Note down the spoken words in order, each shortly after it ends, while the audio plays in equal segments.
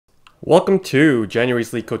Welcome to January's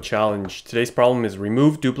Leetcode challenge. Today's problem is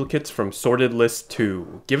remove duplicates from sorted list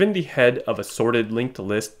 2. Given the head of a sorted linked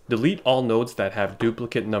list, delete all nodes that have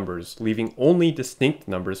duplicate numbers, leaving only distinct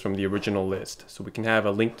numbers from the original list. So we can have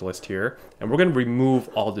a linked list here, and we're going to remove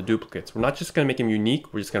all the duplicates. We're not just going to make them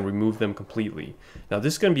unique, we're just going to remove them completely. Now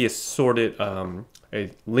this is going to be a sorted, a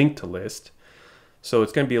linked list. So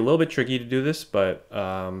it's going to be a little bit tricky to do this, but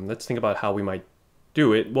let's think about how we might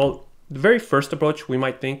do it. Well, the very first approach we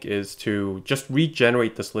might think is to just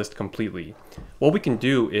regenerate this list completely. What we can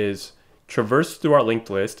do is traverse through our linked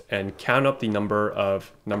list and count up the number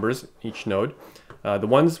of numbers each node. The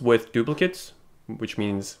ones with duplicates, which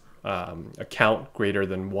means a count greater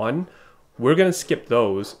than 1, we're going to skip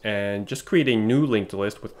those and just create a new linked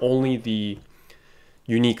list with only the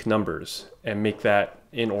unique numbers and make that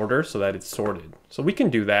in order so that it's sorted. So we can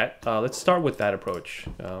do that. Let's start with that approach.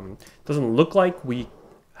 Doesn't look like we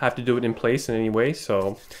have to do it in place in any way,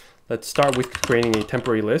 so let's start with creating a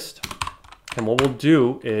temporary list. And what we'll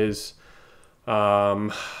do is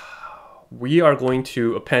we are going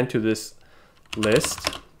to append to this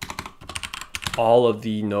list all of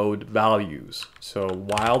the node values. So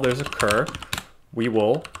while there's a cur, we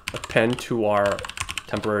will append to our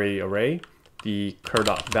temporary array the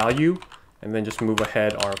cur.value, and then just move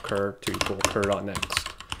ahead our cur to equal cur.next.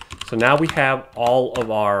 So now we have all of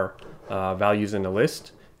our values in the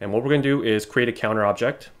list. And what we're going to do is create a counter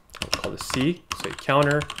object. We'll call this C, say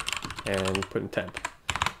counter, and put in temp.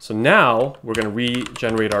 So now we're going to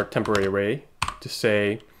regenerate our temporary array to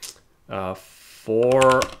say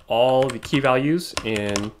for all the key values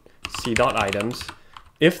in C.items,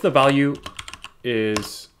 if the value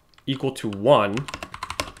is equal to 1,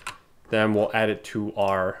 then we'll add it to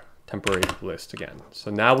our temporary list again. So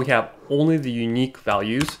now we have only the unique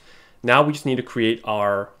values. Now we just need to create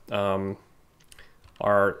our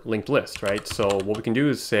linked list, right? So what we can do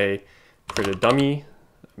is say create a dummy,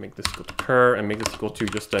 make this equal to cur, and make this equal to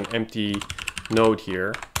just an empty node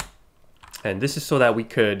here. And this is so that we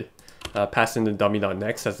could pass in the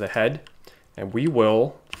dummy.next as the head, and we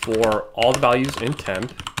will, for all the values in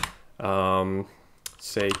temp,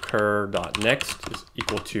 say cur.next is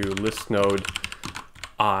equal to list node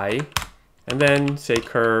I, and then say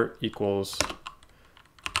cur equals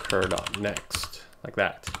cur.next, like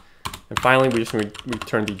that. And finally, we just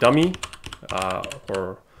return the dummy,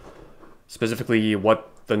 or specifically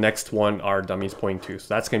what the next one our dummy is pointing to.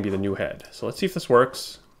 So that's going to be the new head. So let's see if this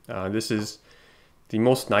works. This is the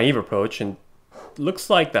most naive approach, and it looks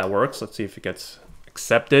like that works. Let's see if it gets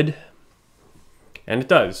accepted. And it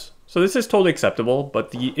does. So this is totally acceptable,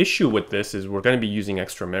 but the issue with this is we're going to be using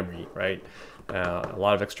extra memory, right? A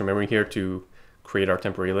lot of extra memory here to create our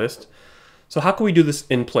temporary list. So how can we do this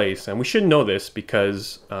in place? And we should know this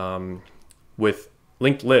because with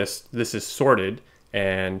linked list, this is sorted,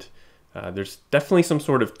 and there's definitely some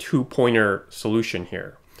sort of two-pointer solution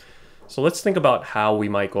here. So let's think about how we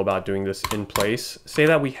might go about doing this in place. Say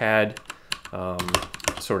that we had a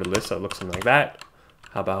sorted list that looks something like that.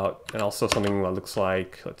 How about, and also something that looks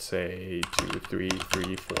like, let's say 2, 3,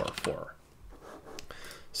 3, 4, 4.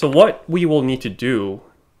 So what we will need to do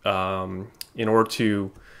in order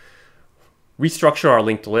to restructure our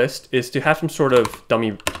linked list is to have some sort of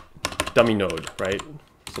dummy node, right?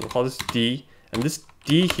 So we'll call this D, and this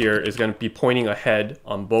D here is going to be pointing ahead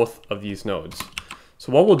on both of these nodes.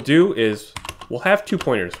 So what we'll do is we'll have two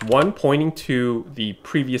pointers, one pointing to the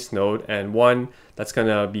previous node and one that's going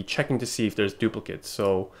to be checking to see if there's duplicates.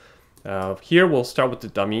 So here we'll start with the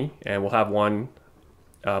dummy, and we'll have one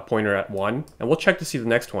pointer at 1, and we'll check to see the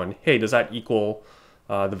next one. Hey, does that equal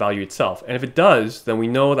the value itself? And if it does, then we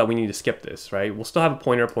know that we need to skip this, right? We'll still have a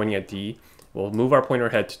pointer pointing at D. We'll move our pointer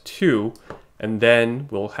ahead to 2, and then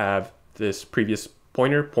we'll have this previous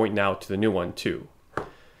pointer point now to the new one, 2.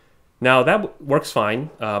 Now that works fine,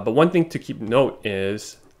 but one thing to keep note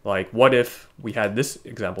is, like, what if we had this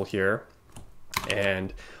example here,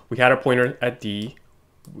 and we had our pointer at D,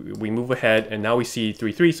 we move ahead, and now we see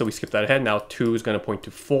 3, 3, so we skip that ahead. Now 2 is going to point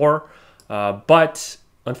to 4, but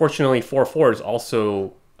unfortunately 4, 4 is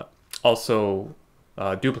also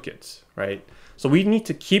duplicates, right? So we need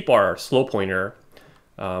to keep our slow pointer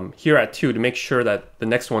here at 2 to make sure that the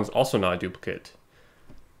next one's also not a duplicate.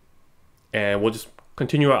 And we'll just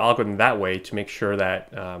continue our algorithm that way to make sure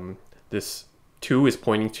that this 2 is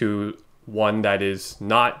pointing to one that is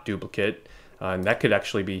not duplicate. And that could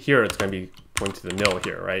actually be here, it's going to be pointing to the nil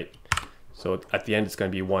here, right? So at the end, it's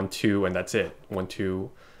going to be 1, 2, and that's it. 1,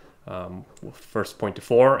 2, we'll first point to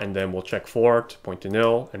 4, and then we'll check 4 to point to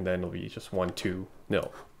nil, and then it'll be just 1, 2,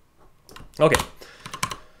 nil. Okay,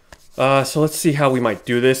 so let's see how we might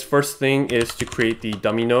do this. First thing is to create the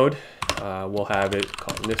dummy node, we'll have it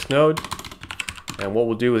called this node. And what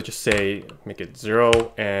we'll do is just say, make it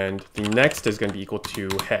 0, and the next is going to be equal to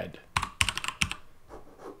head.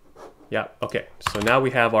 Yeah, okay. So now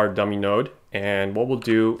we have our dummy node, and what we'll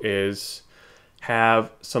do is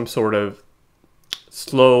have some sort of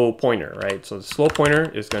slow pointer, right? So the slow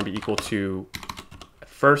pointer is going to be equal to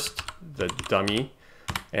first the dummy,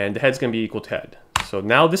 and the head's going to be equal to head. So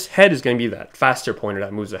now this head is going to be that faster pointer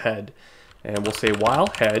that moves ahead, and we'll say while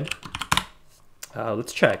head.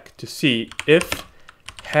 Let's check to see if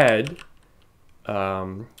head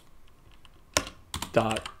dot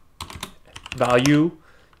value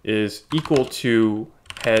is equal to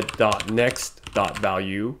head dot next dot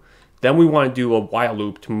value. Then we want to do a while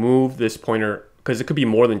loop to move this pointer, because it could be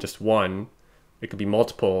more than just one. It could be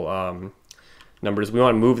multiple numbers. We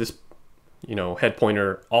want to move this, head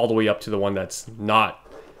pointer all the way up to the one that's not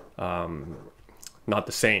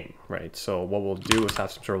the same, right? So what we'll do is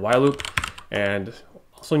have some sort of while loop, and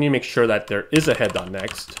also need to make sure that there is a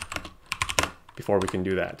head.next before we can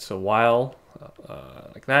do that. So while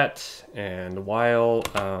like that, and while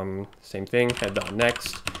same thing,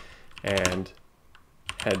 head.next, and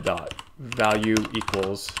head.value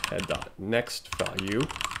equals head.next value.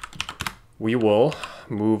 We will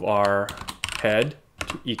move our head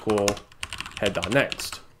to equal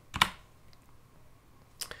head.next.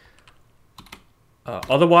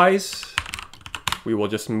 Otherwise, we will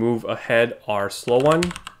just move ahead our slow one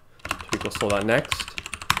to equal slow.next,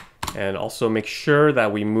 and also make sure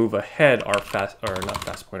that we move ahead our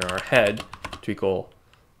our head to equal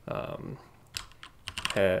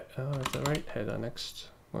head. Is that right? Head.next.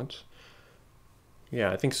 What?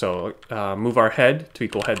 Yeah, I think so. Move our head to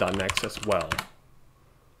equal head.next as well.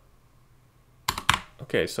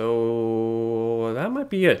 Okay, so that might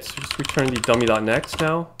be it. So just return the dummy.next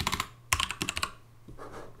now.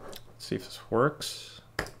 Let's see if this works.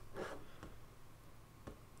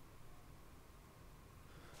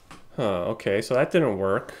 Okay, so that didn't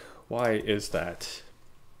work. Why is that?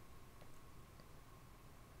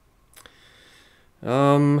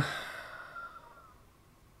 Oh,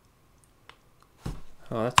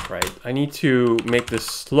 that's right. I need to make this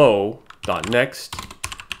slow.next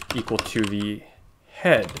equal to the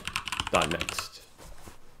head.next,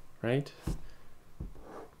 right?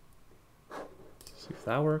 Let's see if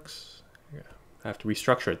that works. Yeah, I have to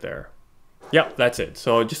restructure it there. Yep, that's it.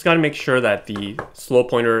 So just got to make sure that the slow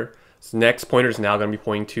pointer's next pointer is now going to be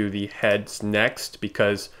pointing to the head's next,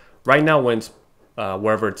 because right now when it's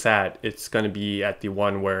wherever it's at, it's going to be at the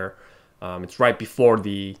one where it's right before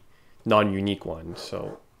the non-unique one.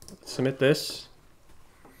 So let's submit this.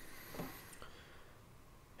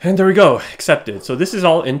 And there we go, accepted. So this is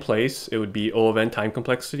all in place. It would be O of n time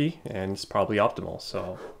complexity, and it's probably optimal.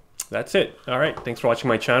 So that's it. All right, thanks for watching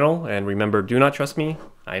my channel. And remember, do not trust me.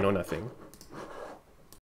 I know nothing.